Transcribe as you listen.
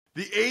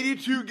The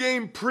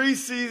 82-game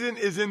preseason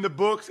is in the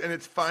books, and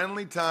it's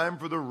finally time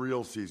for the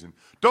real season.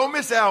 Don't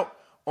miss out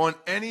on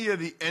any of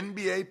the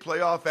NBA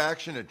playoff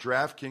action at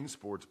DraftKings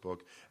Sportsbook,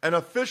 an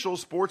official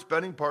sports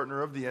betting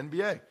partner of the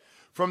NBA.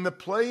 From the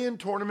play-in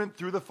tournament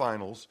through the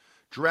finals,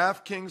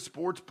 DraftKings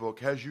Sportsbook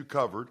has you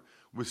covered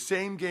with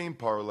same-game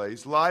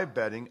parlays, live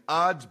betting,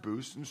 odds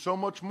boosts, and so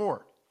much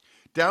more.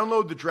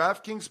 Download the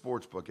DraftKings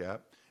Sportsbook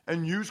app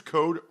and use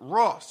code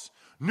ROSS.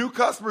 New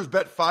customers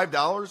bet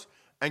 $5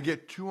 and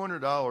get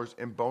 $200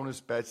 in bonus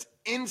bets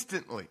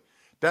instantly.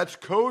 That's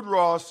code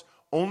ROSS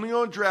only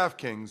on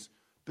DraftKings.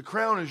 The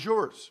crown is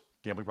yours.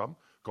 Gambling problem?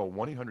 Call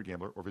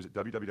 1-800-GAMBLER or visit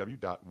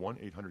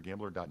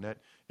www.1800gambler.net.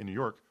 In New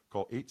York,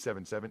 call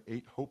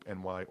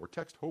 877-8-HOPE-NY or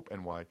text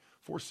HOPE-NY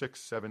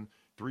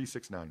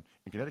 467-369.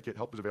 In Connecticut,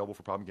 help is available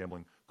for problem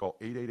gambling. Call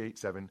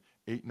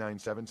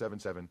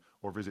 888-7-897-7777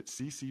 or visit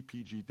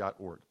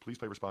ccpg.org. Please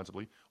play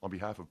responsibly. On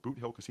behalf of Boot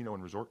Hill Casino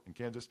and Resort in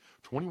Kansas,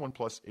 21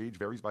 plus, age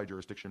varies by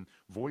jurisdiction,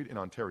 void in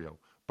Ontario.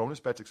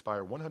 Bonus bets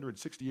expire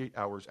 168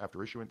 hours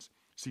after issuance.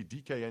 See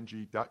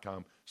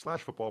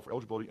dkng.com/football for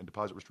eligibility and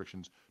deposit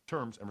restrictions,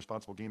 terms, and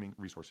responsible gaming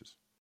resources.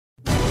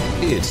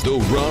 It's the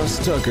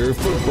Ross Tucker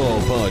Football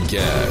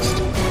Podcast.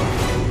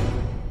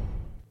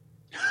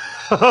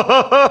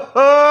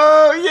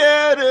 Oh,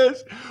 yeah, it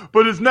is.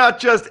 But it's not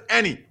just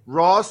any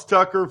Ross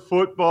Tucker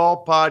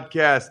Football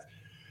Podcast.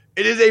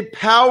 It is a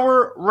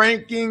Power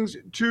Rankings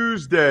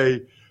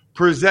Tuesday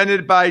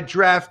presented by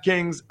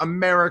DraftKings,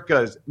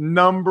 America's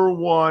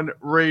 #1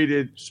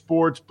 rated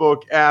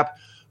sportsbook app.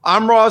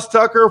 I'm Ross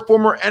Tucker,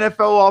 former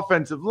NFL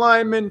offensive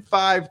lineman,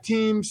 5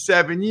 teams,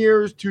 7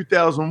 years,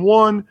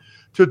 2001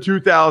 to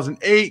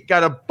 2008.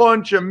 Got a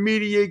bunch of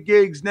media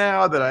gigs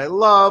now that I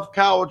love.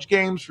 College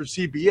games for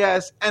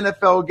CBS,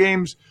 NFL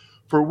games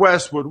for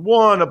Westwood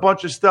One, a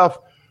bunch of stuff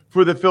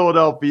for the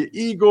Philadelphia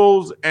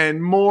Eagles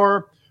and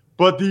more.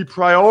 But the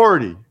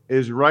priority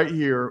is right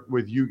here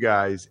with you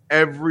guys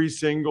every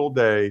single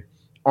day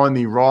on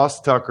the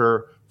Ross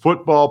Tucker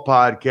Football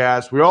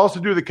Podcast. We also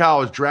do the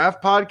College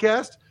Draft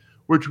Podcast,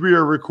 which we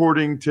are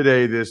recording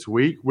today this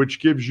week, which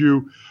gives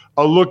you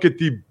a look at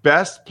the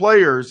best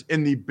players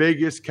in the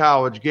biggest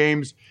college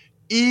games.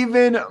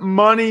 Even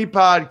Money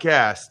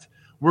Podcast.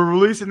 We're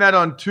releasing that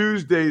on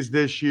Tuesdays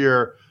this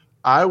year.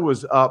 I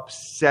was up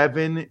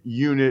 7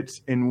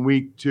 units in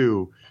week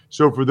 2.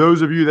 So for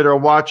those of you that are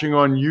watching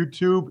on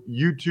YouTube,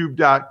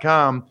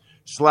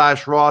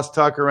 youtube.com/Ross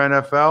Tucker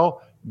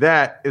NFL,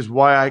 that is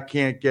why I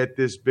can't get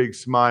this big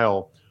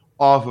smile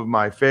off of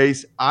my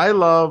face. I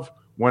love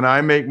when I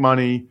make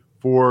money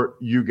for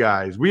you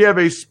guys. We have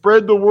a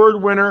Spread the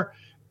Word winner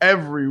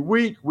every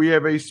week. We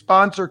have a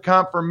sponsor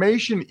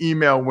confirmation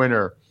email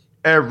winner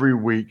every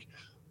week.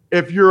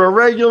 If you're a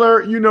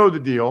regular, you know the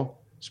deal.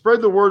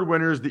 Spread the Word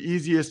winner is the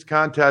easiest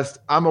contest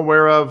I'm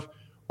aware of.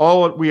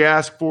 All we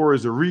ask for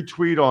is a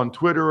retweet on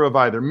Twitter of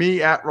either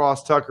me at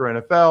Ross Tucker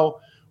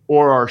NFL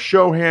or our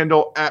show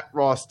handle at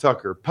Ross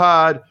Tucker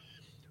Pod,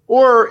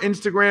 or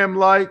Instagram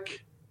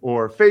like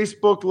or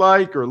Facebook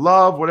like or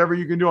love, whatever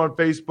you can do on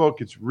Facebook.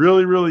 It's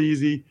really, really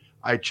easy.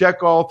 I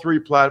check all 3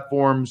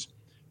 platforms.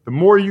 The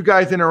more you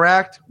guys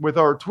interact with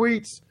our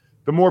tweets,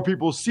 the more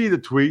people see the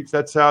tweets.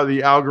 That's how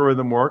the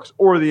algorithm works,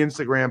 or the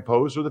Instagram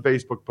posts or the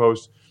Facebook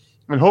posts.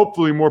 And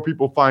hopefully more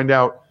people find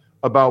out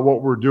about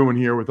what we're doing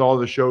here with all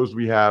the shows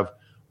we have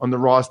on the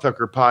Ross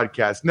Tucker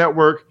Podcast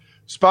Network.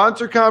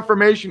 Sponsor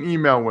confirmation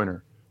email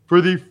winner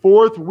for the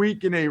 4th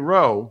week in a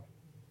row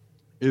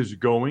is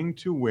going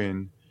to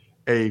win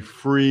a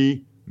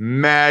free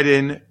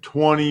Madden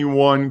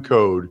 21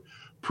 code.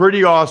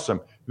 Pretty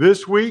awesome.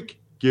 This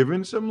week,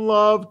 giving some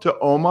love to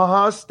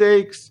Omaha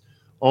Steaks,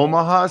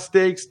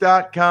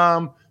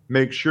 omahasteaks.com.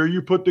 Make sure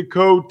you put the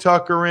code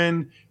Tucker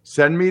in.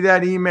 Send me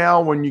that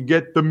email when you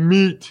get the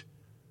meat.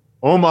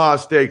 Omaha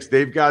Steaks,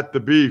 they've got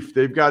the beef.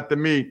 They've got the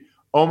meat.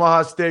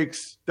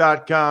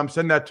 omahasteaks.com.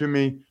 Send that to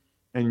me,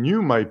 and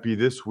you might be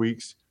this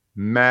week's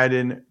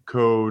Madden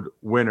code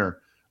winner.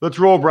 Let's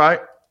roll,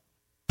 Bright.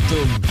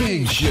 The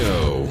Big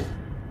Show.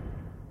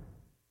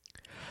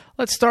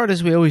 Let's start,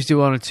 as we always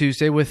do on a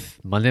Tuesday,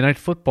 with Monday Night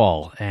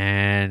Football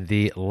and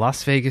the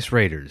Las Vegas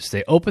Raiders.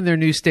 They opened their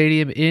new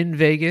stadium in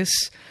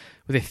Vegas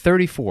with a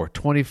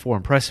 34-24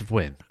 impressive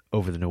win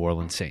over the New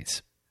Orleans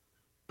Saints.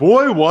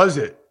 Boy, was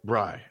it,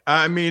 Bri.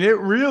 I mean, it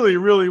really,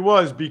 really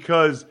was,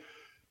 because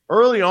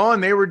early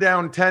on they were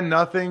down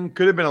 10-0.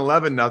 Could have been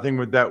 11-0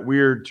 with that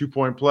weird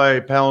 2-point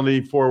play,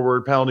 penalty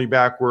forward, penalty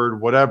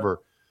backward, whatever.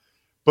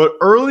 But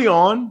early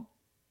on,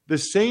 the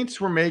Saints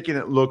were making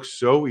it look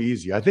so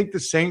easy. I think the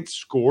Saints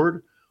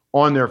scored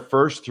on their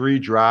first 3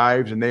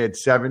 drives, and they had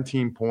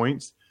 17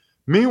 points.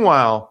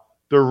 Meanwhile,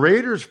 the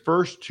Raiders'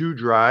 first 2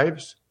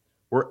 drives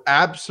were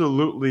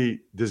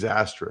absolutely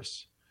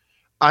disastrous.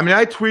 I mean,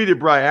 I tweeted,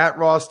 Brian, at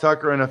Ross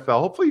Tucker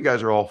NFL. Hopefully you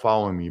guys are all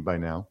following me by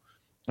now.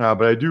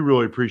 But I do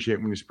really appreciate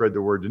when you spread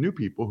the word to new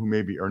people who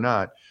maybe are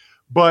not.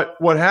 But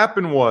what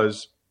happened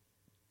was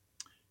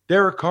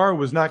Derek Carr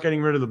was not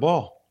getting rid of the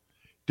ball.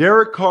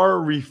 Derek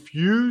Carr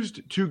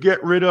refused to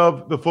get rid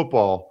of the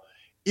football,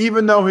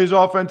 even though his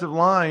offensive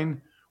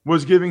line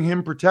was giving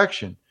him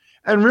protection.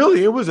 And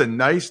really, it was a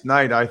nice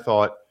night, I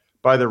thought,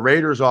 by the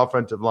Raiders'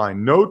 offensive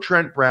line. No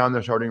Trent Brown,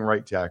 their starting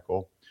right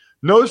tackle.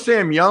 No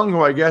Sam Young,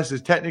 who I guess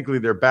is technically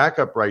their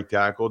backup right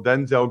tackle.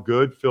 Denzel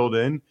Good filled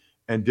in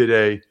and did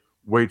a,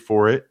 wait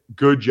for it,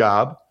 good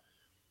job.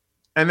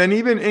 And then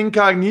even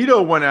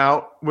Incognito went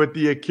out with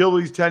the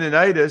Achilles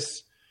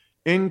tendonitis.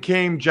 In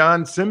came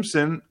John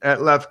Simpson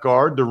at left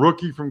guard, the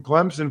rookie from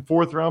Clemson,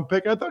 4th-round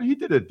pick. I thought he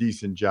did a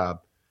decent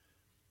job.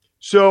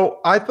 So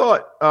I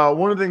thought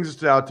one of the things that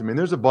stood out to me, and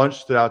there's a bunch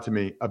that stood out to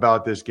me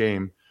about this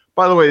game.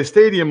 By the way, the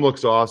stadium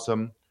looks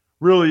awesome.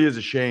 Really is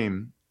a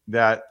shame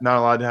that not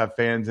allowed to have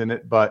fans in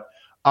it, but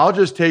I'll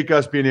just take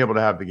us being able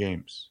to have the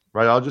games,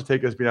 right? I'll just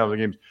take us being able to have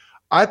the games.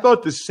 I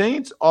thought the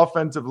Saints'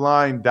 offensive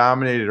line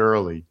dominated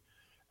early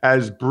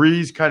as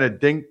Breeze kind of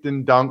dinked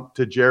and dunked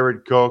to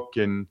Jared Cook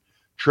and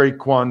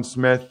Traquan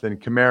Smith and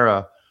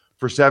Kamara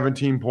for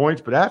 17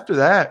 points. But after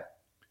that,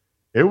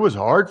 it was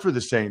hard for the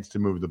Saints to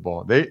move the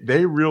ball.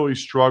 They really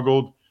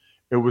struggled.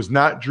 It was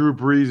not Drew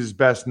Brees'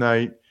 best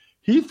night.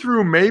 He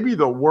threw maybe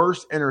the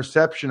worst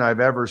interception I've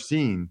ever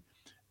seen.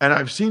 And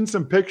I've seen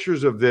some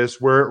pictures of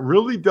this where it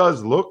really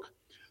does look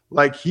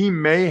like he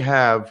may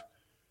have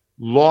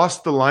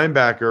lost the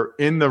linebacker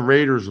in the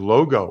Raiders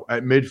logo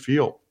at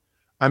midfield.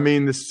 I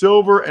mean, the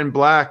silver and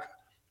black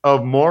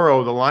of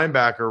Morrow, the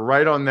linebacker,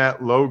 right on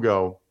that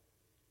logo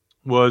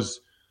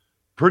was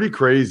pretty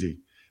crazy.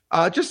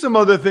 Just some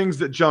other things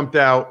that jumped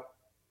out.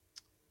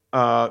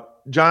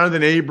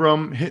 Jonathan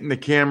Abram hitting the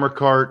camera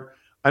cart.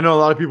 I know a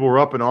lot of people were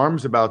up in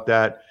arms about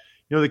that.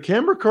 You know, the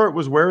camera cart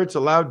was where it's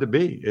allowed to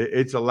be.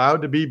 It's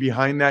allowed to be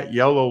behind that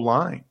yellow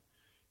line.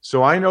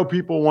 So I know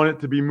people want it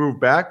to be moved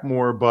back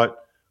more, but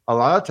a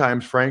lot of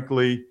times,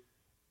 frankly,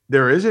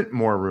 there isn't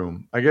more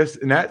room. I guess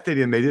in that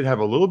stadium, they did have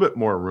a little bit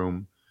more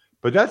room,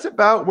 but that's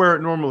about where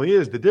it normally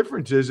is. The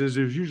difference is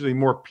there's usually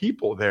more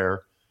people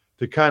there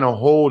to kind of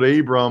hold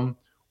Abram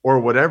or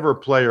whatever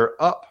player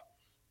up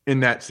in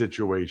that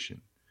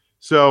situation.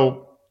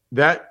 So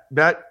that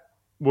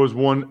was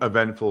one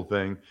eventful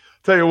thing.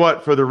 Tell you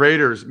what, for the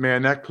Raiders,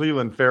 man, that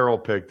Cleveland Farrell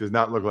pick does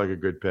not look like a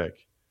good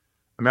pick.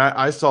 I mean,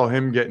 I saw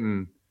him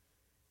getting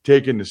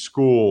taken to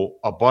school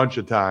a bunch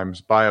of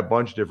times by a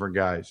bunch of different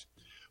guys.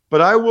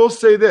 But I will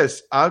say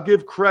this, I'll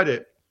give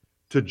credit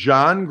to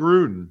John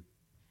Gruden.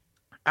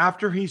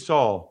 After he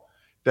saw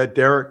that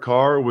Derek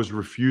Carr was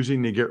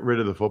refusing to get rid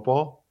of the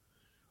football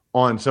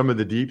on some of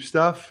the deep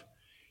stuff,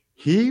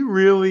 he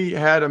really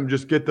had him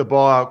just get the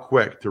ball out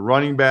quick to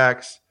running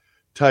backs,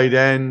 tight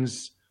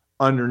ends,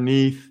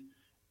 underneath.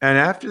 And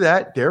after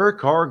that, Derek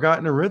Carr got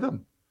in a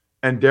rhythm.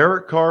 And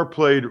Derek Carr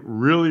played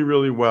really,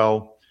 really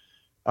well.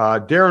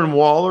 Darren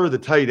Waller, the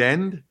tight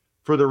end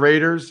for the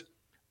Raiders,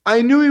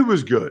 I knew he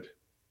was good.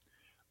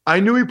 I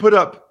knew he put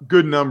up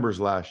good numbers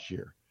last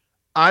year.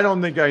 I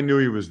don't think I knew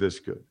he was this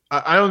good.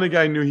 I don't think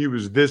I knew he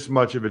was this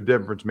much of a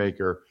difference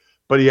maker,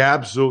 but he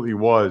absolutely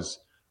was.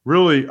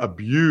 Really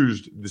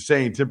abused the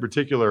Saints, in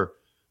particular,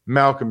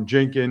 Malcolm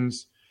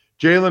Jenkins.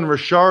 Jalen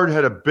Richard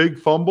had a big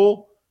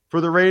fumble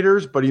for the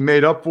Raiders, but he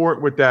made up for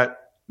it with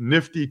that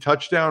nifty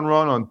touchdown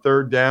run on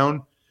 3rd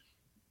down.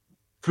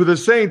 For the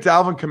Saints,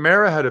 Alvin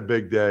Kamara had a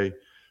big day,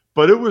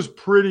 but it was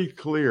pretty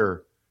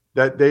clear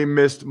that they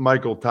missed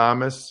Michael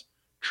Thomas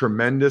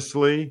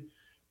tremendously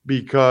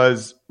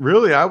because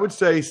really, I would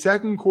say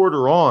second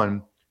quarter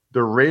on,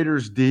 the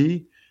Raiders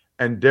D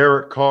and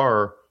Derek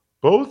Carr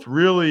both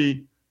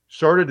really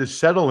started to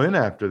settle in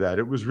after that.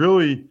 It was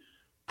really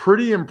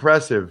pretty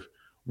impressive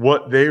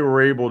what they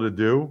were able to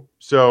do.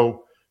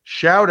 So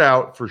shout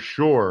out for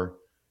sure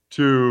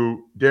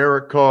to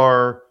Derek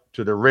Carr,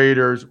 to the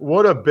Raiders.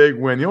 What a big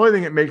win. The only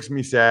thing that makes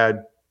me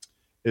sad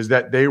is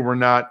that they were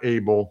not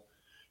able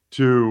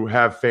to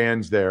have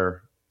fans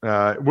there.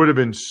 It would have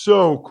been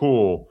so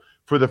cool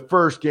for the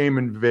first game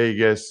in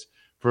Vegas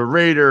for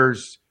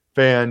Raiders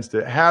fans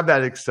to have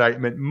that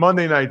excitement.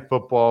 Monday Night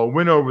Football,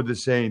 win over the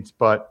Saints,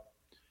 but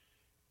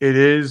it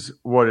is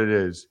what it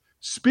is.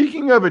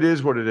 Speaking of it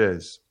is what it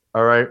is,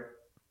 all right?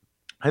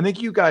 I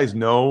think you guys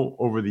know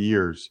over the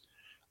years,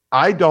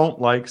 I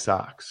don't like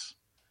socks.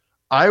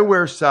 I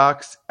wear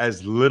socks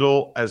as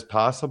little as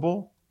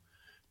possible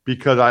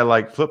because I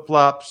like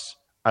flip-flops.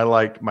 I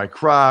like my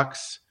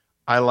Crocs.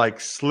 I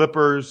like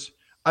slippers.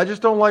 I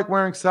just don't like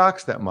wearing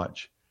socks that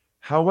much.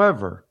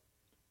 However,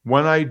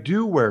 when I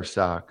do wear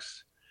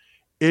socks,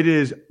 it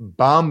is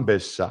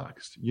Bombas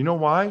socks. You know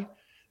why?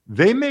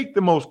 They make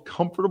the most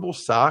comfortable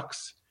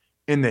socks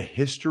in the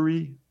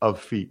history of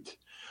feet.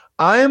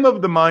 I am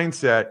of the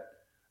mindset,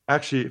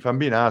 actually, if I'm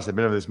being honest, I've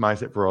been of this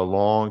mindset for a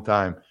long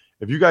time.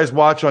 If you guys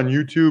watch on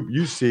YouTube,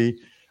 you see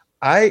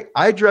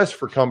I dress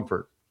for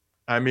comfort.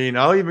 I mean,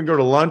 I'll even go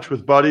to lunch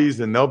with buddies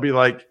and they'll be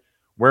like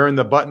wearing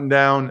the button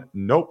down.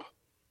 Nope.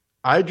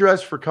 I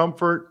dress for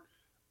comfort.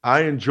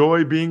 I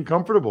enjoy being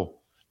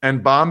comfortable.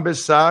 And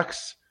Bombas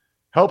socks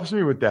helps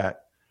me with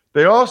that.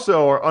 They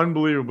also are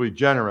unbelievably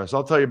generous.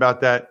 I'll tell you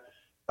about that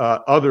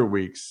other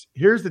weeks.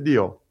 Here's the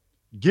deal.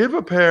 Give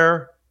a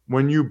pair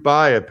when you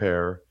buy a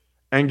pair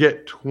and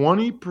get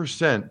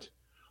 20%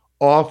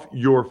 off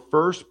your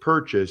first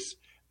purchase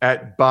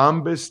at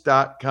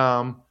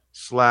bombas.com/Russ.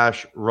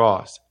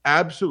 Bombas.com/Ross.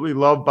 Absolutely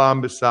love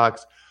Bombas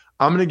socks.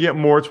 I'm going to get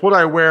more. It's what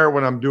I wear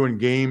when I'm doing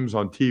games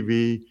on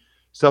TV,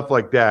 stuff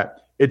like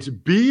that. It's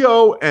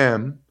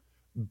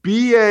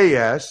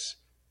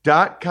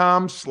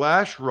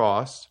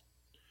Bombas.com/Ross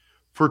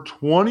for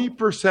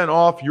 20%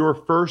 off your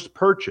first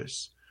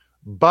purchase.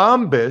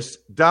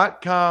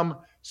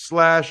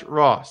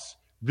 Bombas.com/Ross.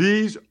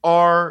 These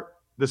are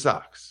the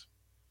socks.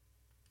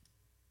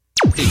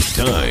 It's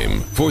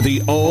time for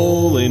the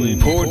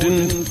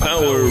all-important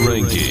power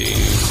ranking.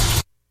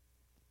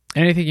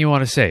 Anything you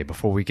want to say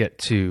before we get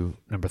to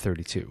number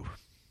 32?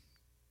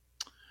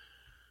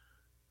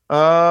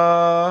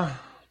 No,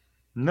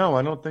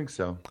 I don't think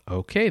so.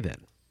 Okay, then.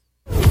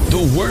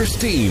 The worst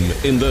team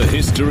in the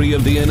history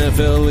of the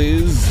NFL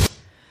is...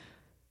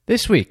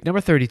 This week,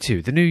 number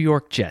 32, the New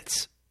York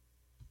Jets.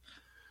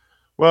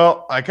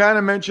 Well, I kind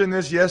of mentioned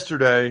this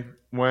yesterday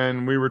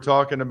when we were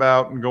talking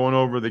about and going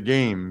over the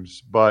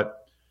games,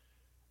 but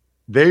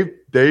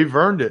they've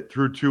earned it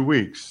through 2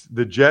 weeks.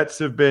 The Jets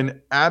have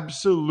been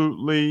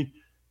absolutely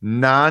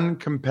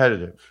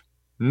non-competitive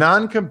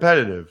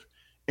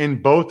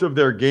in both of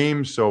their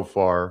games so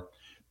far.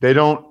 They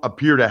don't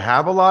appear to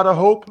have a lot of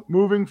hope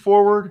moving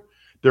forward.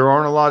 There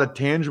aren't a lot of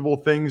tangible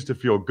things to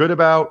feel good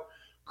about.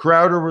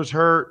 Crowder was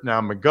hurt. Now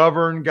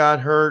McGovern got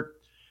hurt.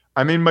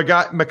 I mean,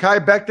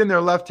 Mekhi Becton,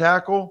 their left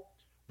tackle,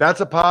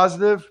 that's a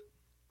positive.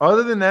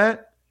 Other than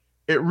that,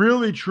 it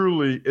really,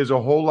 truly is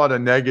a whole lot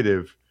of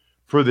negative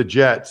for the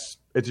Jets.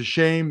 It's a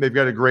shame. They've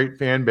got a great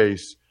fan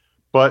base,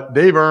 but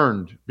they've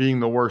earned being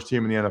the worst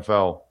team in the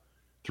NFL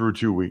through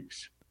 2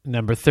 weeks.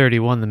 Number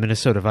 31, the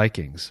Minnesota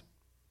Vikings.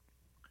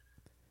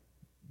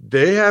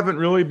 They haven't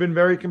really been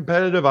very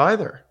competitive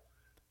either,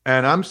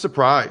 and I'm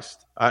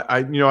surprised.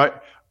 I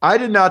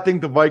did not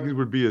think the Vikings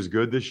would be as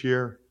good this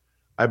year.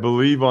 I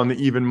believe on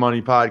the Even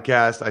Money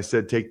podcast, I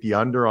said take the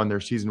under on their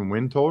season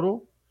win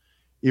total,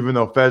 even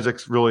though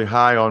Fezzik's really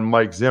high on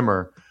Mike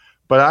Zimmer.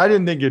 But I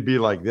didn't think it'd be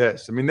like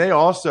this. I mean, they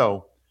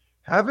also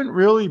haven't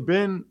really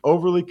been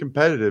overly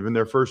competitive in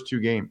their first 2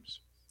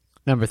 games.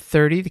 Number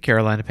 30, the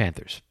Carolina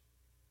Panthers.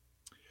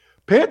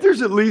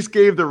 Panthers at least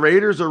gave the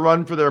Raiders a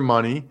run for their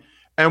money.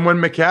 And when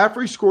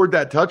McCaffrey scored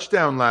that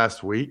touchdown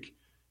last week,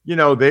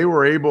 they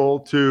were able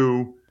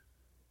to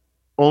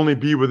only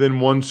be within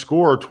one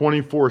score,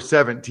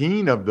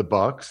 24-17 of the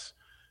Bucs.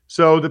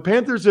 So the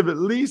Panthers have at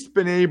least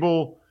been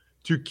able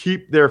to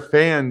keep their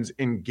fans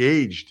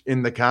engaged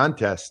in the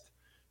contest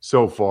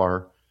so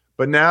far.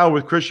 But now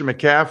with Christian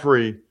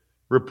McCaffrey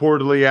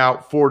reportedly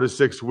out 4 to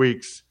 6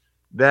 weeks,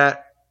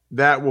 that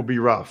will be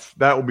rough.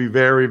 That will be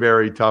very,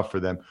 very tough for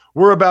them.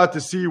 We're about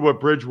to see what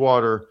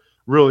Bridgewater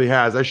really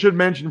has. I should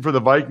mention for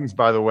the Vikings,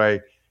 by the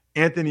way,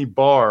 Anthony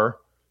Barr,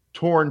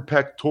 torn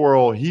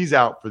pectoral, he's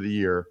out for the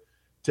year.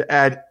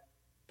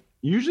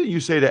 Usually you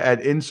say to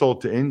add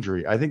insult to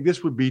injury. I think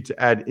this would be to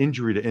add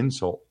injury to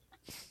insult.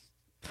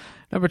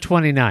 Number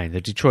 29, the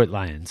Detroit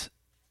Lions.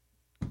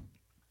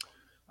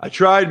 I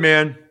tried,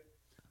 man.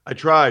 I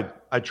tried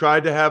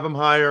to have them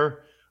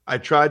higher. I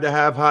tried to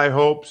have high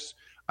hopes.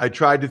 I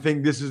tried to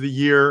think this is the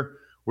year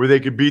where they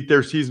could beat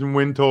their season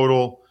win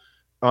total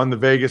on the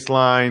Vegas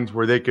lines,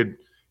 where they could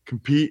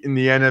compete in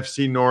the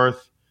NFC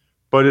North.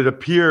 But it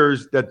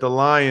appears that the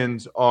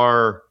Lions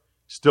are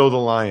still the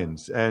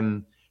Lions.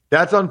 And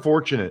that's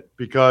unfortunate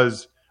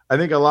because I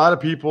think a lot of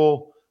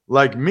people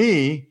like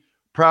me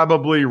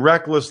probably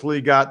recklessly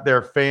got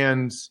their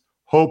fans'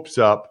 hopes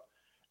up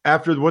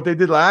after what they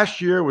did last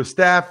year with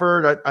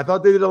Stafford. I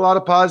thought they did a lot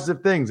of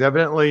positive things.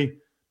 Evidently,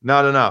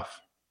 not enough.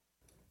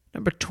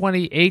 Number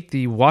 28,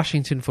 the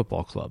Washington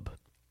Football Club.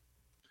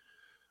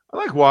 I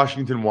like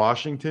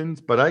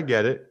Washingtons, but I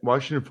get it.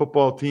 Washington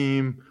football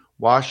team,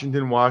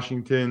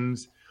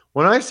 Washingtons.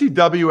 When I see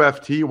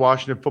WFT,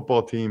 Washington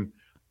football team,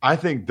 I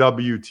think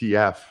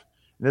WTF.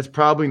 And that's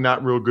probably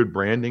not real good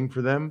branding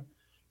for them.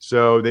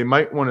 So they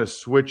might want to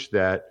switch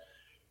that.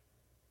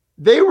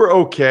 They were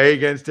okay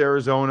against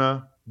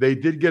Arizona. They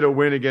did get a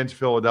win against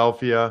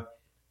Philadelphia.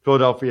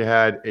 Philadelphia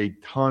had a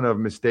ton of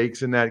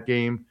mistakes in that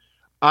game.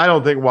 I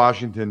don't think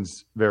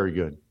Washington's very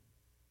good.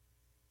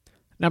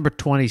 Number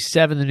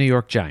 27, the New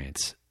York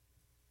Giants.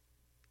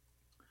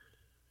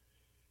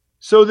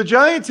 So the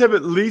Giants have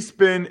at least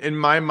been, in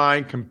my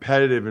mind,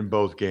 competitive in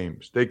both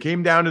games. They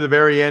came down to the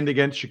very end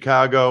against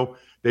Chicago.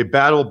 They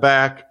battled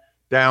back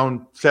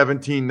down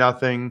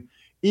 17-0.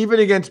 Even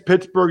against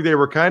Pittsburgh, they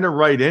were kind of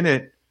right in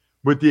it,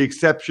 with the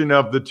exception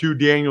of the 2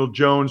 Daniel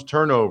Jones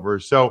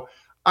turnovers. So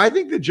I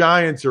think the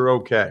Giants are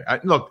okay.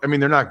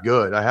 They're not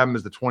good. I have them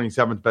as the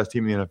 27th best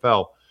team in the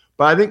NFL.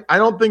 But I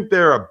don't think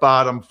they're a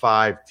bottom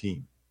 5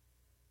 team.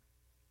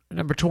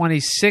 Number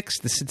 26,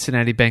 the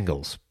Cincinnati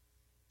Bengals.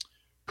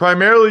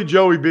 Primarily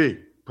Joey B.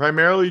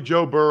 Primarily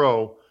Joe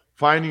Burrow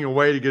finding a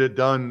way to get it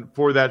done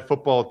for that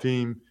football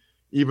team,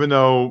 even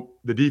though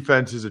the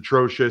defense is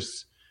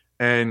atrocious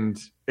and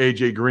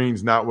A.J.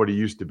 Green's not what he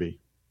used to be.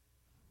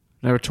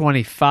 Number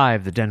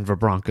 25, the Denver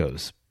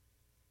Broncos.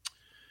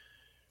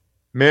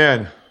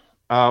 Man,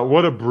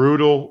 what a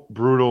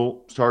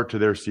brutal start to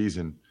their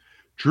season.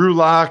 Drew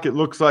Lock, it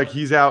looks like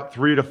he's out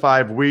 3 to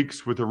 5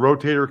 weeks with a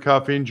rotator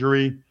cuff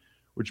injury,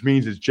 which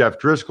means it's Jeff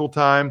Driscoll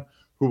time,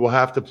 who will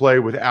have to play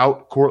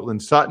without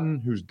Cortland Sutton,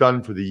 who's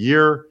done for the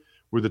year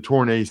with a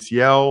torn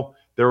ACL.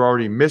 They're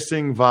already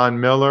missing Von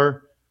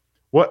Miller.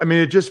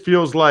 It just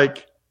feels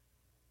like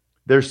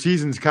their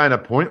season's kind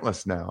of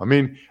pointless now. I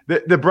mean,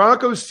 the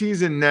Broncos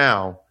season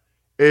now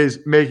is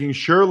making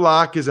sure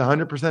Locke is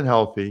 100%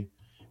 healthy,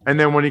 and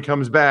then when he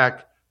comes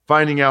back,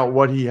 finding out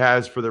what he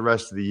has for the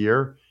rest of the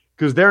year,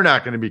 because they're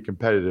not going to be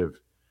competitive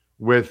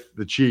with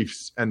the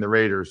Chiefs and the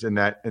Raiders in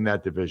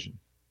that division.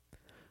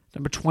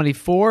 Number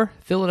 24,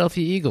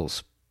 Philadelphia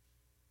Eagles.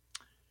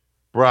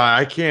 Bri,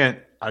 I can't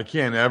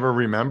ever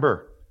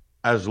remember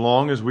as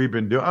long as we've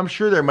been doing. I'm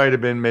sure there might have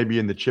been maybe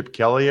in the Chip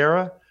Kelly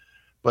era,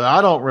 but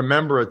I don't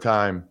remember a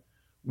time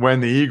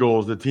when the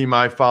Eagles, the team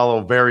I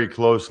follow very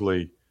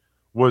closely,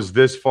 was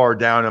this far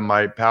down in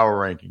my power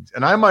rankings.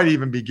 And I might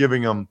even be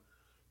giving them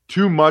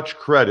too much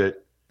credit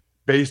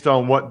based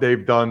on what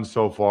they've done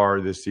so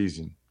far this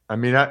season. I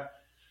mean,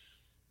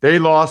 they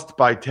lost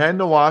by 10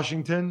 to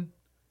Washington.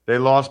 They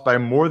lost by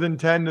more than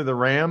 10 to the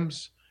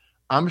Rams.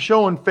 I'm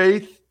showing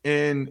faith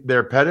in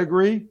their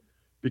pedigree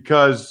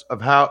because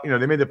of how,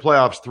 they made the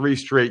playoffs 3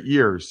 straight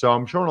years. So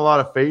I'm showing a lot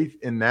of faith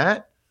in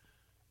that.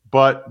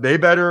 But they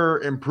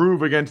better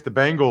improve against the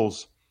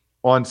Bengals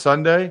on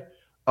Sunday.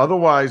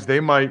 Otherwise,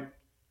 they might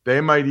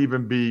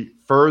even be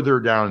further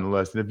down the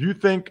list. And if you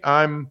think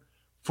I'm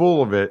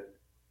full of it,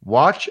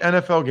 watch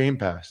NFL Game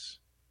Pass.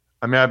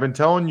 I mean, I've been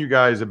telling you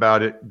guys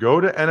about it. Go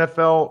to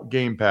NFL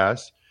Game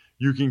Pass.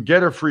 You can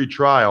get a free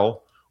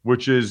trial,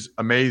 which is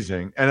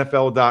amazing.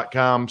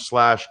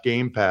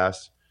 NFL.com/Game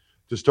Pass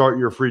to start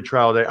your free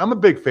trial day. I'm a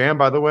big fan,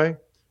 by the way,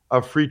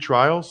 of free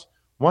trials.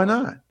 Why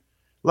not?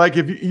 Like,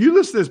 if you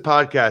listen to this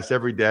podcast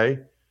every day,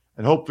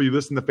 and hopefully you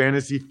listen to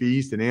Fantasy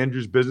Feast and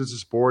Andrew's Business of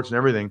Sports and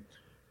everything,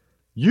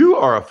 you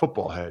are a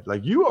football head.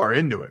 Like, you are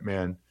into it,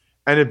 man.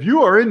 And if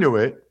you are into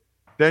it,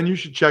 then you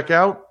should check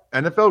out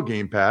NFL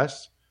Game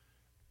Pass.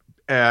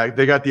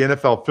 They got the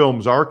NFL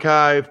Films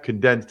Archive,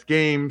 condensed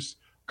games,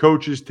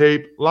 coaches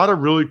tape, a lot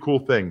of really cool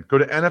things. Go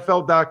to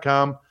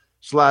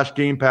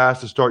NFL.com/Game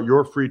Pass to start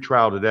your free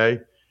trial today.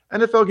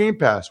 NFL Game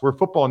Pass, where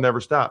football never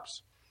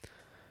stops.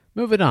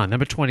 Moving on,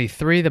 number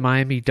 23, the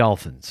Miami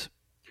Dolphins.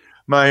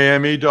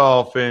 Miami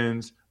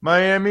Dolphins,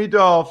 number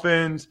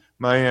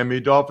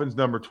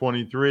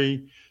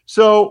 23.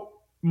 So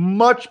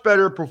much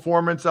better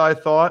performance, I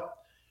thought.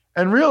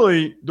 And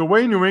really, the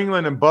way New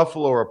England and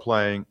Buffalo are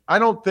playing, I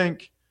don't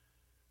think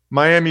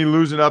Miami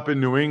losing up in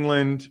New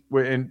England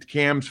in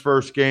Cam's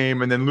first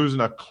game and then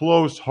losing a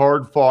close,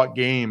 hard-fought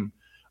game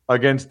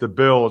against the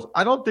Bills,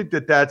 I don't think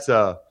that that's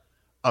a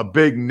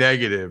big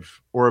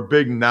negative or a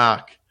big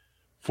knock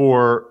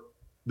for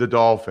the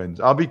Dolphins.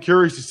 I'll be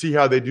curious to see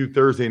how they do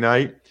Thursday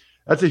night.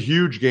 That's a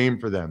huge game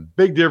for them.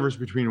 Big difference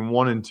between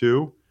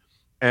 1-2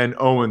 and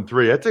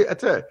 0-3.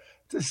 That's a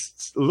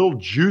little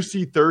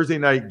juicy Thursday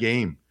night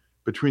game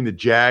between the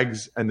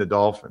Jags and the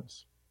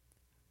Dolphins.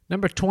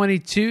 Number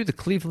 22, the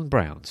Cleveland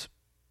Browns.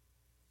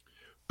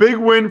 Big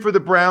win for the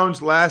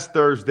Browns last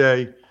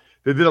Thursday.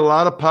 They did a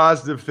lot of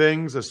positive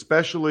things,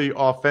 especially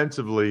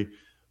offensively.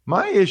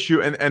 My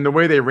issue, and the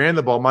way they ran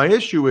the ball, my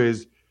issue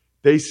is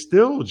they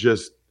still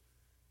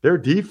their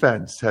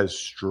defense has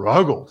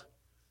struggled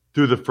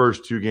through the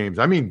first 2 games.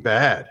 I mean,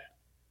 bad.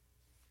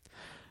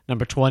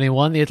 Number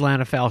 21, the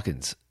Atlanta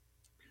Falcons.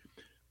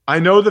 I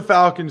know the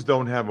Falcons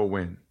don't have a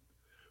win,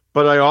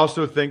 but I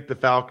also think the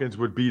Falcons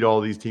would beat all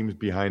these teams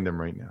behind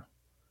them right now.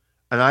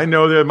 And I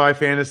know they're my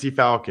fantasy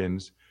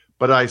Falcons,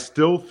 but I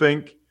still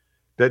think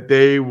that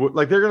they would,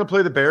 they're going to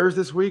play the Bears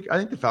this week. I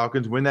think the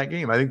Falcons win that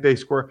game. I think they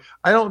score.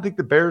 I don't think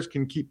the Bears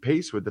can keep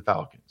pace with the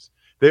Falcons.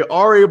 They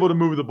are able to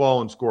move the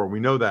ball and score.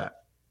 We know that.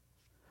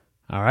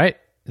 All right.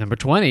 Number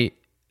 20,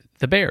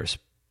 the Bears.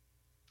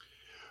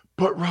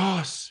 But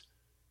Ross,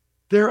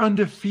 they're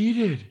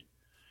undefeated.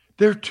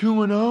 They're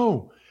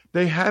 2-0.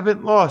 They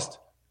haven't lost.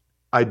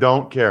 I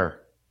don't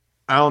care.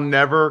 I'll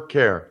never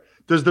care.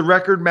 Does the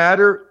record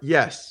matter?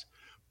 Yes.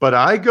 But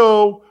I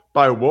go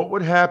by what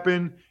would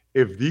happen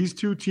if these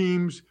 2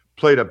 teams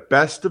played a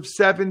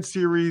best-of-7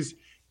 series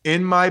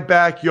in my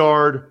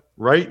backyard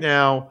right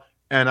now,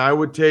 and I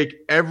would take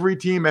every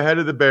team ahead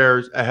of the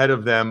Bears ahead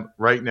of them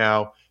right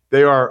now.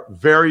 They are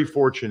very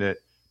fortunate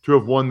to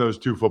have won those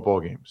 2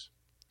 football games.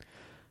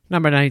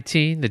 Number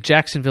 19, the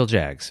Jacksonville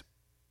Jags.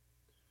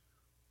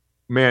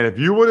 Man, if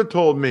you would have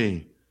told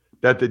me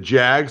that the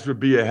Jags would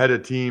be ahead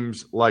of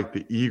teams like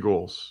the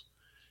Eagles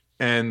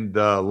and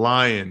the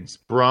Lions,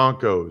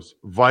 Broncos,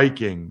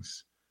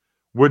 Vikings,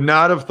 would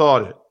not have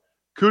thought it.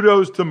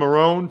 Kudos to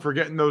Marrone for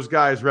getting those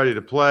guys ready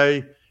to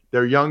play.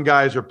 Their young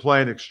guys are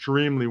playing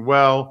extremely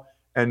well,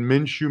 and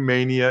Minshew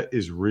mania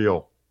is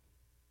real.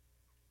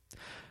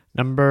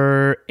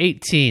 Number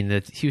 18, the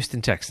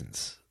Houston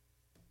Texans.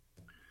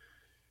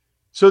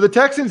 So the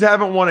Texans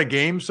haven't won a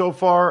game so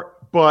far,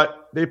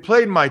 but they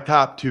played my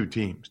top 2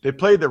 teams. They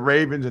played the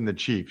Ravens and the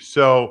Chiefs.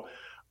 So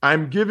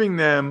I'm giving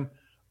them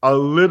a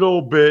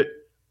little bit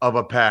of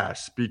a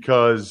pass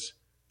because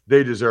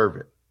they deserve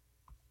it.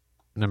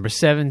 Number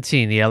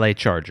 17, the LA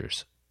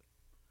Chargers.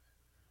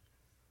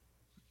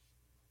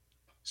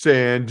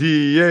 San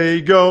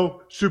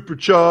Diego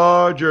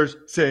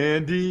Superchargers.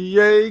 San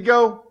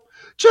Diego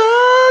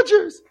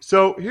Chargers.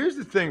 So here's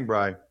the thing,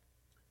 Bri.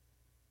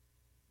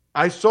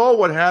 I saw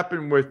what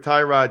happened with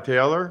Tyrod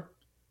Taylor,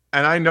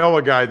 and I know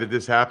a guy that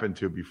this happened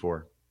to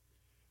before.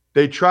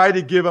 They tried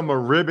to give him a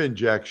rib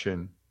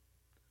injection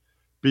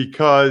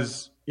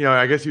because,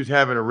 I guess he was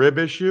having a rib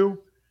issue,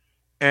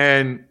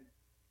 and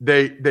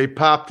they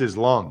popped his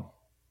lung.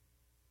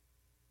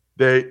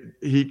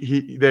 It's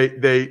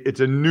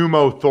a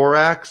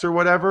pneumothorax or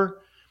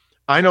whatever.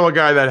 I know a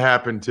guy that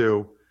happened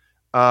to.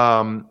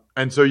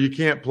 And so you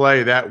can't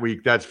play that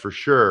week, that's for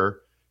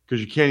sure,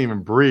 because you can't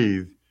even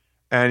breathe.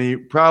 And he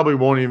probably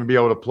won't even be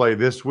able to play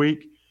this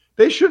week.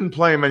 They shouldn't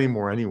play him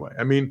anymore anyway.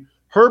 I mean,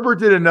 Herbert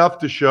did enough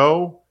to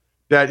show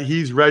that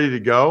he's ready to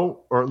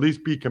go, or at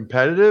least be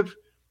competitive,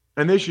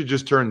 and they should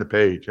just turn the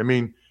page. I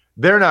mean,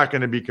 they're not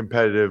going to be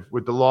competitive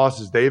with the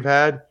losses they've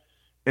had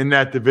in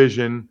that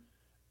division,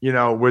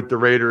 with the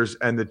Raiders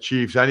and the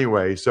Chiefs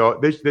anyway. So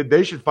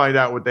they should find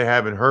out what they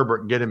have in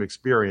Herbert and get him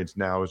experience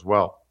now as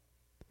well.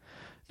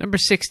 Number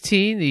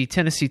 16, the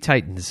Tennessee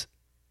Titans.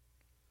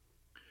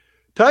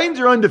 Titans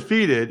are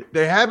undefeated.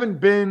 They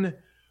haven't been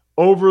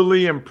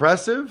overly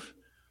impressive,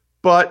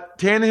 but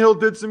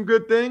Tannehill did some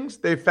good things.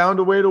 They found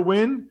a way to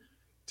win.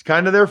 It's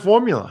kind of their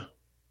formula.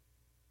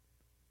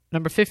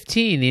 Number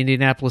 15, the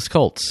Indianapolis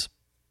Colts.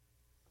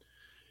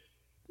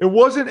 It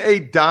wasn't a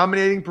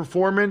dominating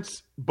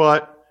performance,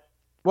 but,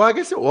 well, I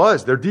guess it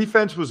was. Their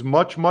defense was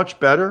much, much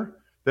better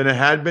than it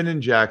had been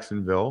in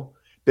Jacksonville.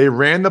 They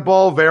ran the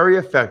ball very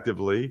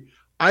effectively.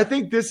 I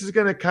think this is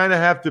going to kind of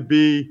have to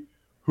be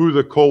who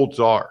the Colts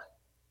are.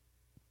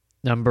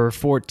 Number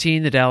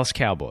 14, the Dallas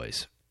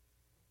Cowboys.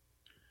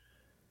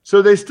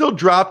 So they still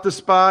dropped the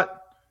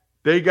spot.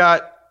 They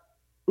got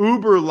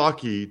uber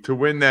lucky to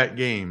win that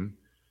game.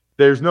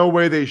 There's no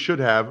way they should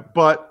have,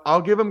 but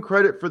I'll give them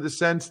credit for the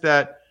sense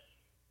that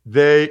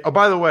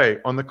by the way,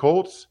 on the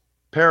Colts,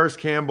 Paris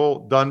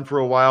Campbell, done for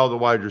a while, the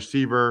wide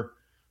receiver.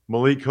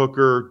 Malik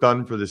Hooker,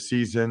 done for the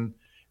season.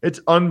 It's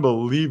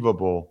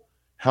unbelievable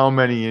how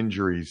many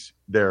injuries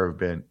there have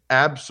been.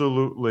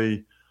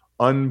 Absolutely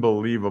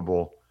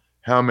unbelievable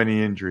how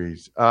many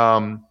injuries.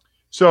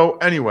 So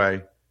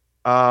anyway,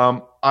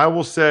 I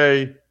will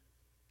say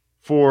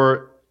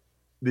for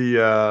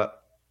the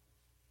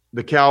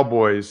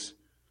Cowboys,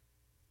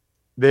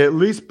 they at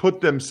least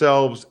put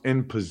themselves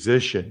in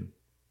position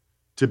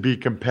to be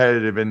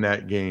competitive in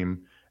that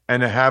game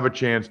and to have a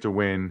chance to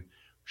win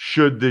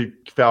should the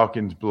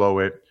Falcons blow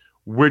it,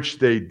 which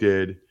they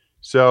did.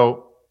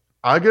 So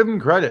I'll give them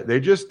credit. They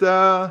just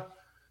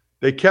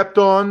they kept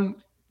on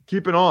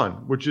keeping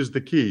on, which is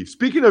the key.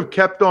 Speaking of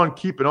kept on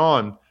keeping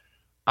on,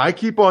 I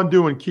keep on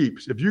doing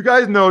keeps. If you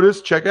guys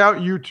notice, check out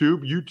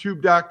YouTube,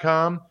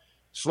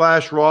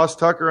 youtube.com/Ross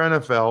Tucker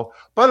NFL.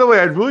 By the way,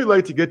 I'd really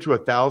like to get to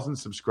 1,000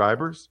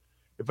 subscribers.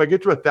 If I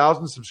get to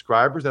 1,000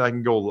 subscribers, then I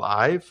can go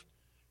live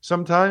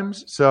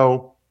sometimes.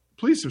 So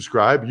please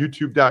subscribe,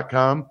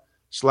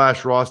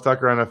 youtube.com/Ross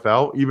Tucker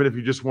NFL, even if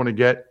you just want to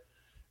get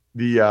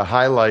the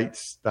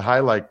highlights, the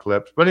highlight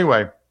clips. But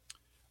anyway,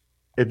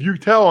 if you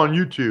tell on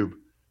YouTube,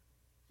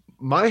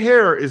 my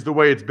hair is the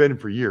way it's been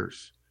for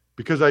years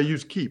because I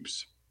use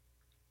Keeps.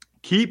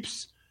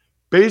 Keeps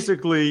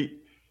basically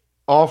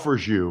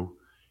offers you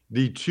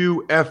the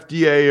 2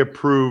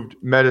 FDA-approved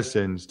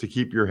medicines to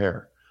keep your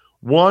hair.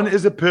 One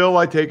is a pill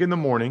I take in the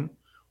morning.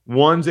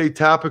 One's a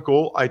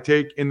topical I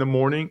take in the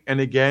morning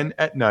and again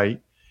at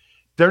night.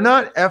 They're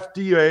not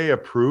FDA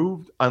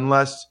approved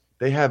unless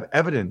they have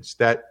evidence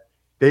that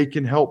they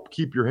can help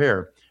keep your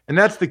hair. And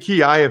that's the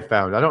key I have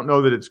found. I don't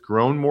know that it's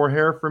grown more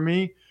hair for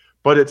me,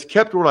 but it's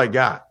kept what I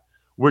got,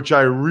 which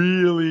I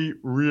really,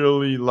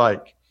 really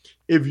like.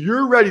 If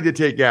you're ready to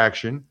take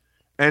action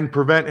and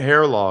prevent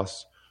hair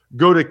loss,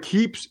 go to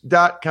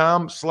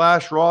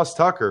keeps.com/Ross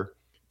Tucker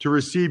to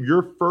receive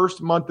your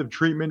first month of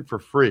treatment for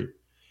free.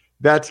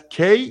 That's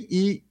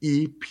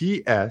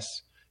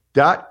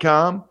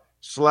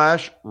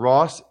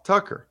KEEPS.com/Ross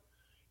Tucker.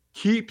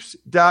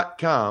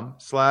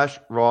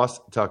 Keeps.com/Ross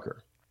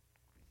Tucker.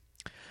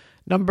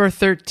 Number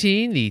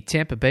 13, the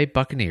Tampa Bay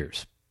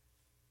Buccaneers.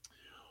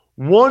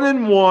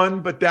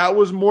 1-1, but that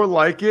was more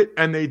like it,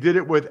 and they did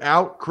it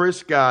without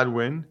Chris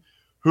Godwin,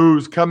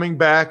 who's coming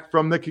back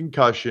from the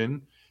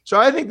concussion. So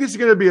I think this is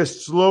going to be a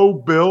slow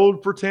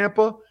build for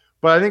Tampa,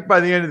 but I think by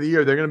the end of the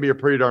year, they're going to be a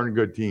pretty darn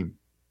good team.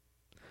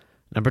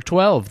 Number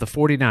 12, the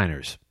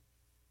 49ers.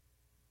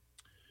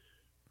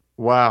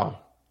 Wow.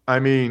 I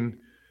mean,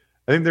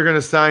 I think they're going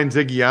to sign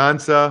Ziggy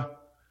Ansah.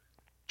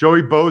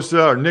 Joey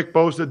Bosa or Nick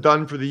Bosa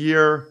done for the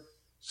year.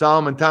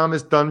 Solomon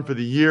Thomas done for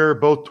the year,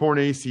 both torn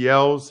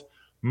ACLs.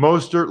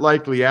 Mostert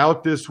likely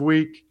out this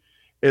week.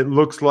 It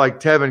looks like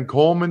Tevin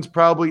Coleman's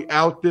probably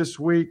out this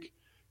week.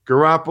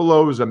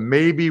 Garoppolo is a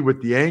maybe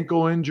with the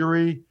ankle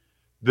injury.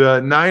 The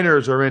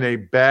Niners are in a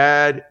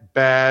bad,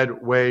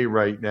 bad way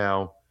right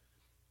now.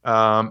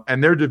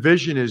 And their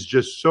division is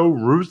just so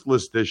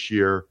ruthless this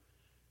year.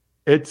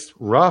 It's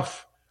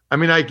rough. I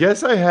mean, I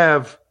guess I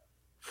have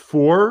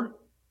 4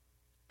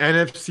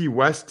 NFC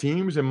West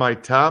teams in my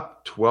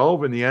top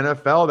 12 in the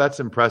NFL. That's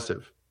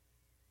impressive.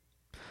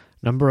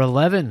 Number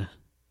 11,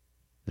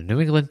 the New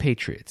England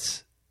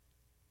Patriots.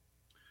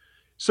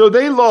 So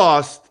they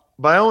lost,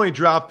 but I only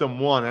dropped them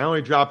 1. I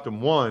only dropped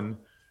them 1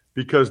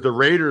 because the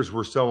Raiders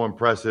were so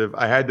impressive.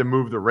 I had to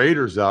move the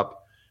Raiders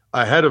up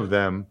ahead of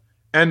them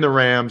and the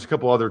Rams, a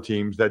couple other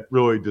teams that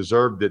really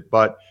deserved it.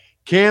 But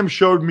Cam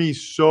showed me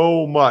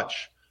so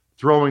much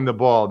throwing the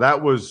ball.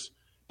 That was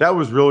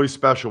really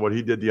special what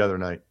he did the other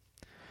night.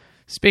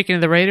 Speaking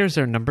of the Raiders,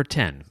 they're number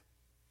 10.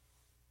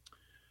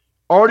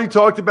 Already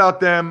talked about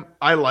them.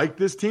 I like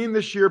this team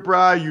this year,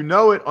 Bri. You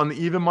know it. On the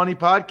Even Money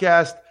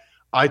podcast,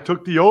 I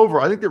took the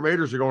over. I think the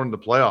Raiders are going to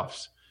the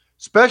playoffs,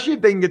 especially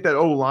if they can get that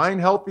O-line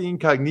healthy,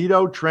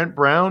 Incognito, Trent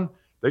Brown.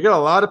 They got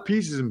a lot of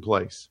pieces in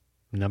place.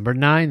 Number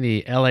 9,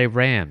 the LA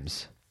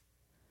Rams.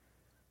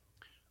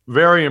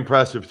 Very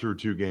impressive through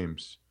 2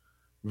 games.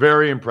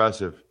 Very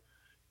impressive.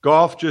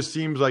 Goff just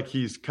seems like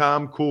he's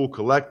calm, cool,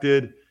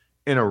 collected,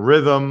 in a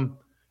rhythm,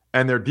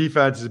 and their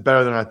defense is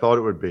better than I thought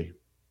it would be.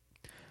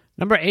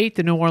 Number 8,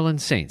 the New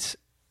Orleans Saints.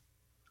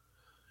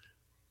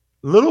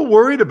 Little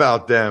worried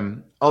about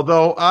them,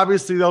 although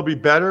obviously they'll be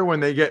better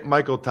when they get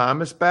Michael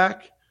Thomas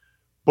back.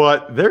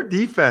 But their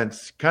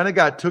defense kind of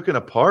got taken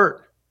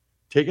apart.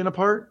 Kind of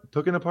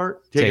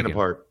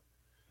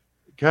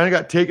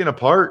got taken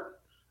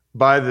apart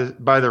by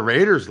the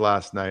Raiders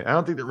last night. I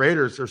don't think the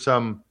Raiders are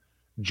some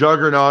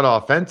juggernaut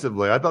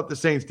offensively. I thought the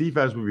Saints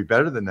defense would be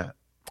better than that.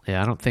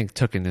 Yeah, I don't think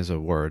 "tooken" is a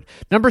word.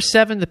 Number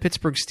 7, the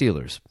Pittsburgh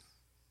Steelers.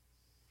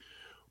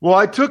 Well,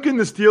 I took in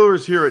the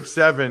Steelers here at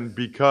 7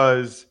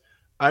 because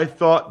I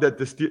thought that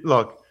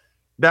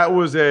that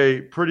was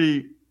a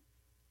pretty,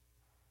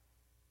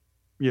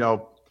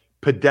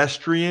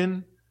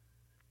 pedestrian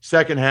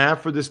second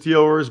half for the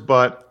Steelers,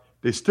 but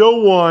they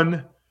still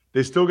won.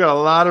 They still got a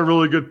lot of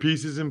really good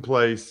pieces in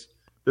place.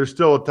 They're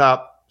still a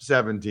top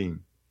 7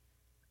 team.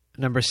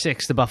 Number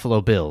 6, the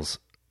Buffalo Bills.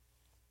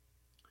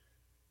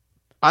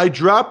 I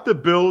dropped the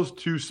Bills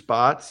 2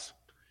 spots.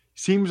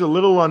 Seems a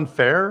little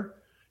unfair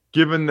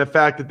given the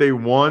fact that they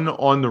won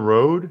on the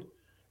road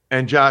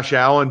and Josh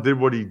Allen did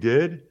what he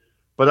did.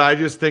 But I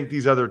just think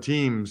these other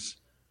teams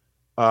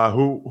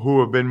who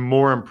have been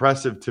more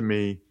impressive to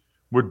me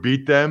would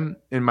beat them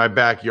in my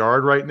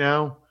backyard right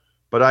now.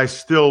 But I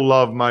still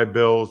love my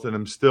Bills, and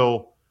I'm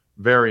still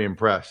very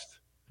impressed.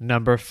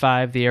 Number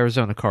 5, the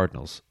Arizona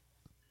Cardinals.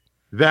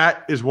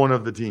 That is one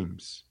of the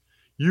teams.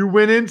 You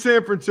win in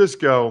San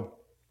Francisco,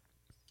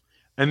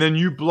 and then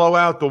you blow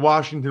out the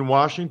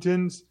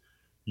Washingtons,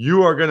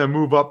 you are going to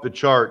move up the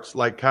charts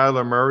like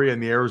Kyler Murray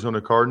and the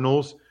Arizona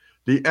Cardinals.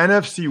 The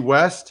NFC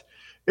West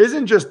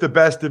isn't just the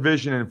best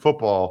division in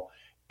football.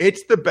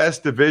 It's the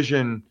best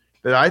division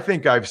that I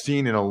think I've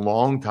seen in a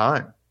long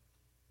time.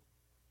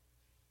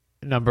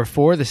 Number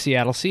 4, the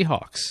Seattle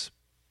Seahawks.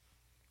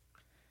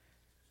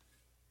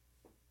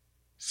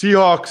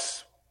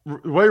 Seahawks,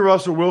 the way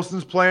Russell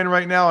Wilson's playing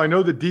right now, I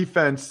know the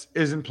defense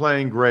isn't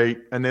playing great,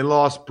 and they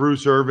lost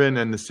Bruce Irvin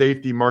and the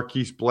safety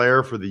Marquise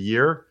Blair for the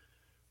year.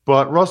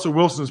 But Russell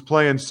Wilson's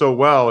playing so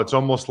well, it's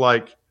almost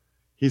like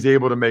he's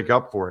able to make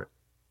up for it.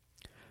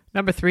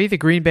 Number 3, the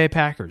Green Bay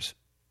Packers.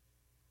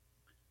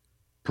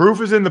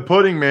 Proof is in the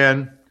pudding,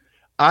 man.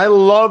 I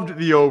loved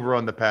the over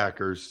on the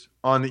Packers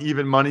on the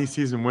even money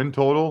season win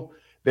total.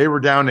 They were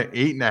down to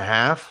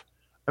 8.5.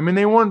 I mean,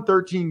 they won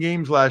 13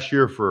 games last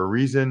year for a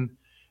reason.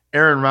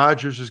 Aaron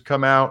Rodgers has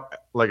come out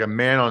like a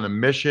man on a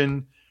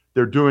mission.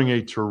 They're doing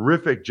a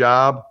terrific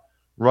job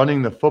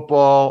running the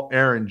football.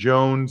 Aaron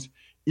Jones,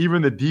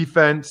 even the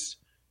defense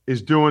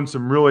is doing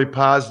some really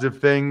positive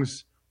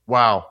things.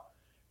 Wow.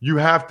 You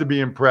have to be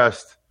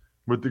impressed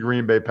with the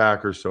Green Bay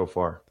Packers so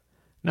far.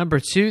 Number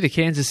 2, the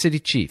Kansas City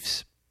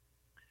Chiefs.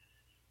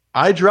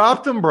 I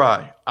dropped them,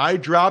 Bri. I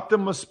dropped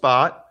them a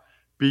spot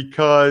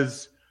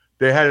because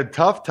they had a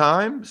tough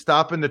time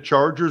stopping the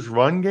Chargers'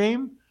 run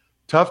game,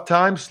 tough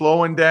time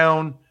slowing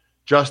down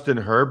Justin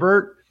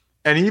Herbert,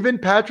 and even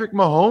Patrick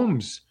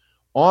Mahomes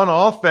on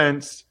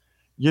offense.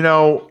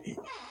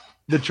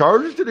 The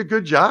Chargers did a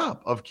good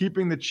job of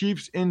keeping the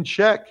Chiefs in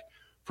check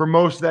for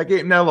most of that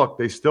game. Now, look,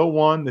 they still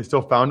won. They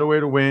still found a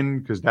way to win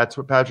because that's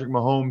what Patrick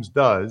Mahomes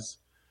does.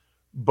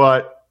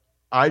 But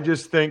I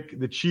just think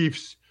the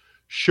Chiefs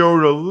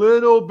showed a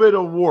little bit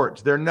of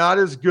warts. They're not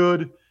as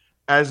good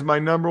as my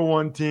number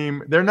 1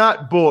 team. They're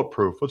not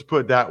bulletproof. Let's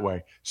put it that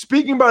way.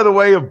 Speaking, by the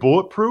way, of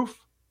bulletproof,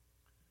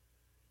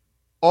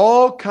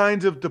 all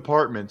kinds of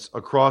departments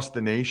across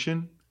the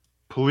nation,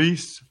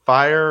 police,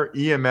 fire,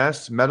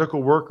 EMS,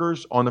 medical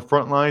workers on the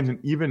front lines,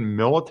 and even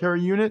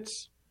military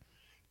units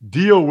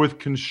deal with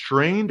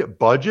constrained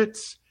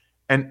budgets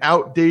and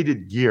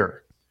outdated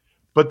gear.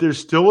 But there's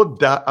still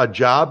a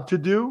job to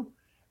do,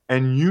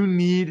 and you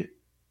need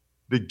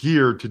the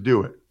gear to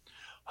do it.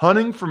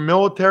 Hunting for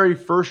military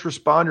first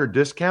responder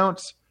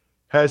discounts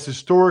has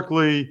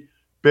historically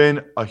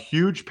been a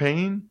huge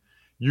pain.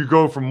 You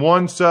go from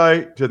one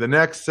site to the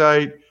next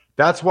site.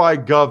 That's why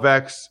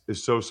GovX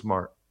is so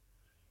smart.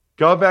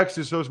 GovX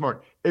is so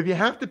smart. if you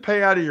have to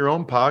pay out of your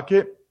own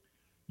pocket,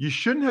 you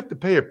shouldn't have to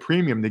pay a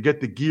premium to get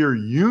the gear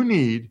you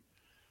need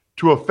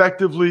to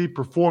effectively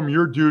perform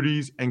your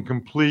duties and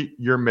complete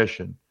your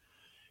mission.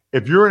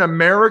 If you're an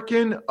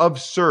American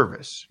of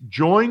service,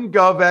 join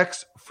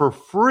GovX for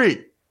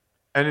free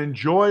and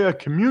enjoy a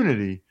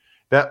community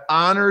that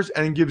honors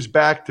and gives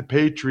back to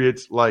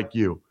patriots like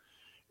you.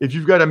 If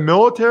you've got a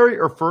military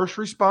or first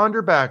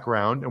responder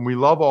background, and we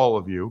love all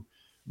of you,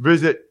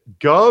 visit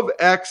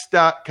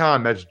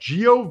govx.com. That's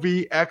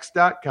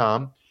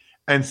govx.com,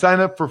 and sign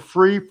up for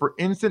free for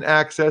instant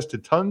access to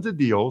tons of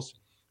deals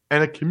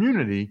and a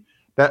community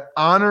that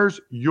honors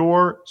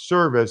your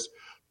service.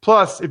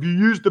 Plus, if you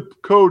use the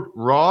code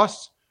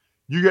Ross,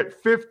 you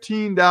get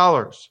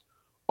 $15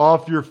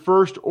 off your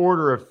first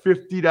order of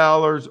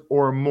 $50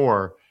 or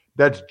more.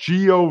 That's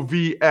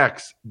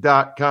govx.com.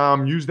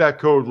 Use that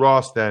code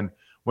Ross then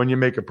when you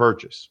make a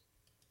purchase.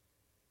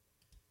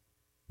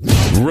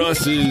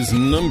 Russ's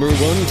number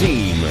one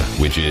team,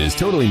 which is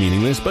totally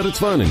meaningless, but it's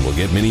fun and will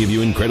get many of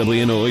you incredibly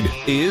annoyed,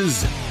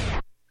 is...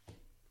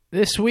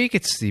 This week,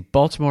 it's the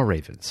Baltimore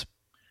Ravens.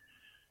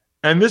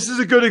 And this is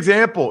a good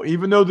example.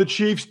 Even though the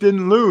Chiefs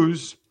didn't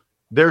lose,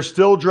 they're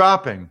still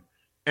dropping.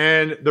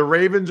 And the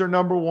Ravens are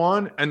number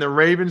one, and the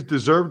Ravens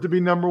deserve to be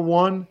number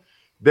one.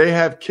 They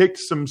have kicked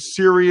some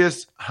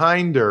serious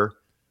hinder.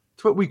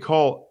 It's what we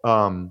call,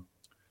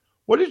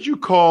 what did you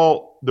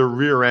call the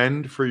rear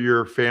end for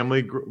your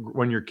family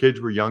when your kids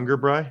were younger,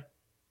 Bri?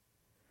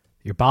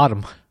 Your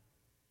bottom.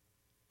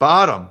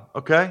 Bottom,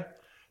 okay.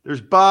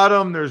 There's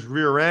bottom, there's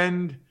rear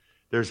end,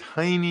 there's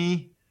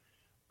hiney.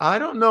 I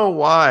don't know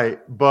why,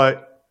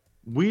 but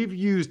we've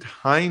used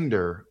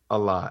hinder a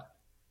lot,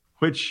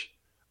 which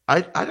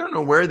I don't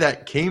know where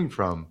that came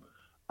from.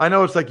 I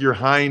know it's like your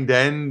hind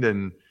end,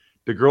 and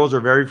the girls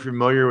are very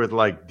familiar with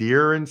like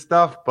deer and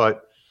stuff,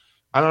 but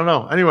I don't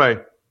know. Anyway,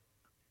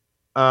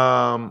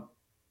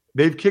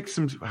 they've kicked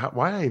some.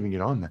 Why did I even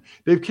get on that?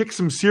 They've kicked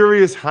some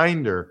serious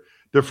hinder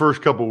the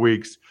first couple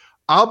weeks.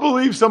 I'll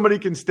believe somebody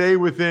can stay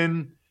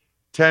within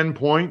 10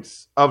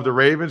 points of the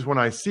Ravens when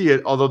I see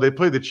it, although they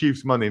play the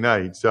Chiefs Monday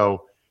night.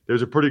 So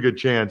there's a pretty good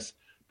chance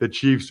the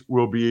Chiefs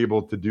will be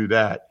able to do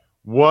that.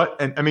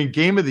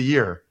 Game of the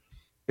year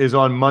is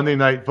on Monday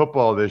Night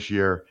Football this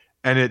year,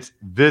 and it's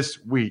this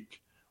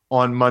week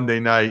on Monday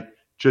night,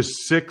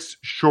 just 6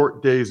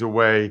 short days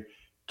away.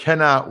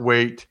 Cannot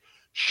wait.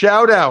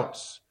 Shout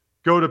outs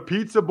go to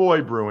Pizza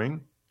Boy Brewing.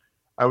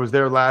 I was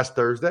there last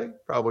Thursday,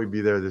 probably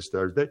be there this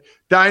Thursday.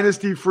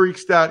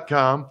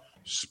 DynastyFreaks.com,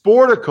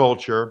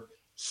 Sporticulture,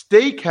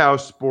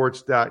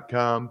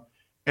 SteakhouseSports.com,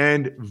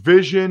 and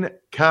Vision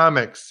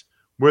Comics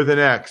with an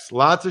X.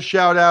 Lots of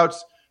shout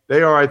outs.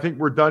 They are, I think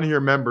we're done here,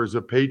 members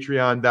of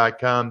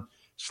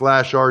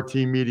Patreon.com/RT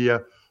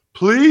Media.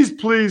 Please,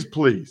 please,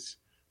 please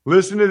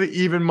listen to the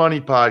Even Money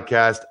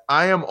podcast.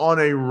 I am on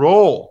a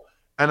roll,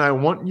 and I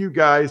want you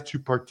guys to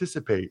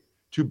participate,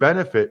 to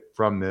benefit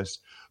from this.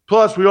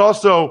 Plus, we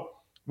also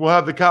will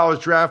have the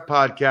College Draft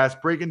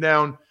podcast breaking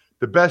down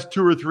the best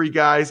 2 or 3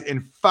 guys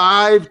in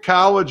 5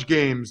 college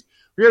games.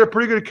 We got a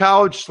pretty good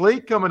college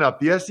slate coming up.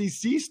 The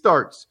SEC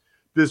starts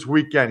this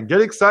weekend.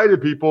 Get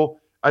excited, people.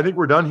 I think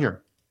we're done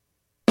here.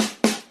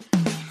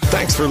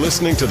 Thanks for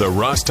listening to the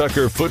Ross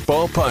Tucker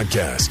Football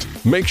Podcast.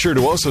 Make sure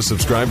to also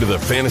subscribe to the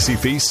Fantasy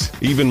Feast,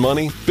 Even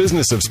Money,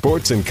 Business of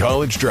Sports, and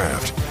College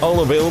Draft.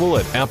 All available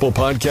at Apple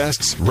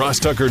Podcasts,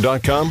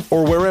 rosstucker.com,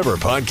 or wherever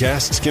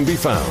podcasts can be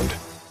found.